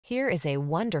Here is a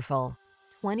wonderful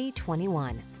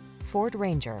 2021 Ford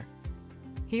Ranger.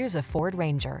 Here's a Ford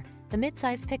Ranger, the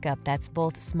midsize pickup that's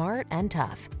both smart and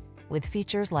tough. With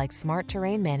features like smart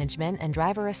terrain management and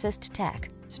driver assist tech,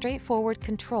 straightforward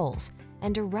controls,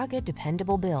 and a rugged,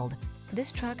 dependable build,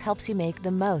 this truck helps you make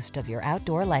the most of your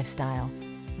outdoor lifestyle.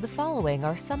 The following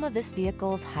are some of this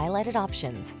vehicle's highlighted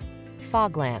options: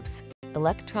 fog lamps,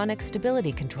 electronic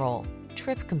stability control,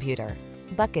 trip computer,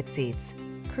 bucket seats,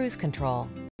 cruise control,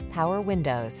 power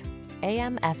windows,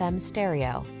 AM/FM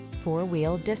stereo,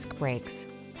 four-wheel disc brakes,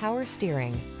 power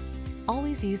steering.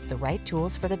 Always use the right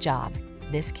tools for the job.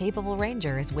 This capable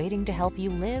Ranger is waiting to help you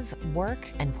live,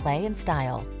 work, and play in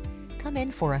style. Come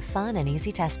in for a fun and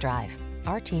easy test drive.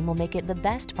 Our team will make it the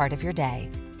best part of your day.